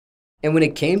And when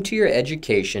it came to your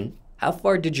education, how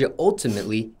far did you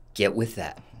ultimately get with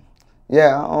that?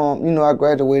 Yeah, you know, I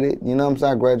graduated, you know what I'm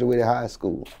saying? I graduated high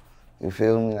school. You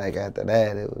feel me? Like after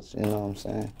that, it was, you know what I'm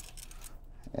saying?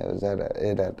 It was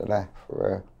it after that, for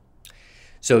real.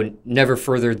 So never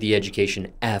furthered the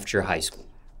education after high school.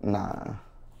 Nah,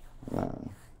 nah.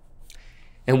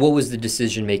 And what was the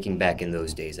decision making back in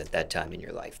those days at that time in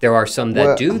your life? There are some that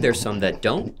Well, do, there's some that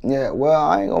don't. yeah, well,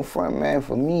 I ain't gonna front, man.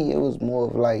 For me, it was more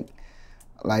of like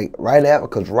right after,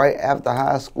 cause right after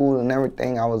high school and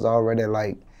everything, I was already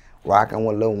like rocking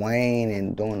with Lil Wayne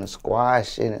and doing the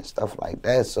Sqad shit and stuff like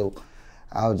that. So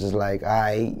I was just like, all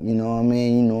right, you know what I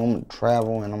mean? You know, I'm gonna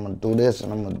travel and I'm gonna do this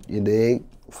and I'm gonna, you dig,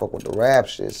 fuck with the rap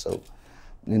shit. So,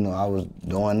 you know, I was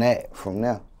doing that from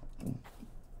there.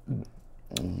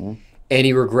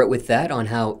 Any regret with that on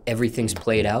how everything's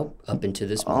played out up into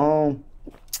this moment?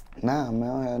 Nah, man,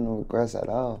 I don't have no regrets at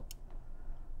all.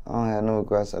 I don't have no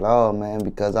regrets at all, man,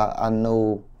 because I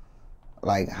know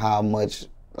like how much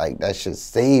like that shit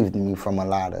saved me from a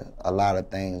lot of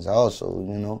things also,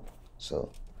 you know. So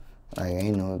like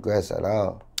ain't no regrets at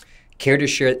all. Care to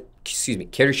share,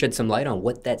 care to shed some light on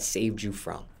what that saved you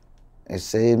from? It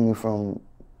saved me from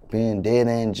being dead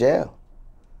in jail.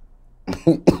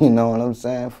 You know what I'm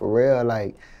saying? For real,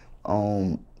 like,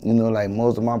 you know, like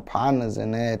most of my partners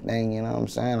and everything, you know what I'm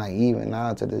saying? Like even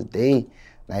now to this day,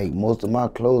 like most of my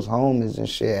close homies and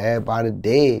shit, everybody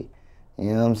dead.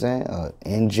 You know what I'm saying?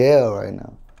 In jail right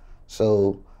now.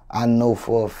 So I know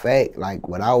for a fact, like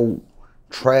without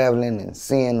traveling and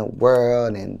seeing the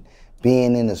world and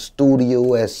being in the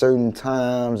studio at certain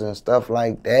times and stuff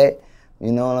like that,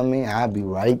 you know what I mean? I'd be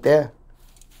right there.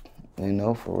 You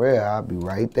know, for real, I'd be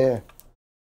right there.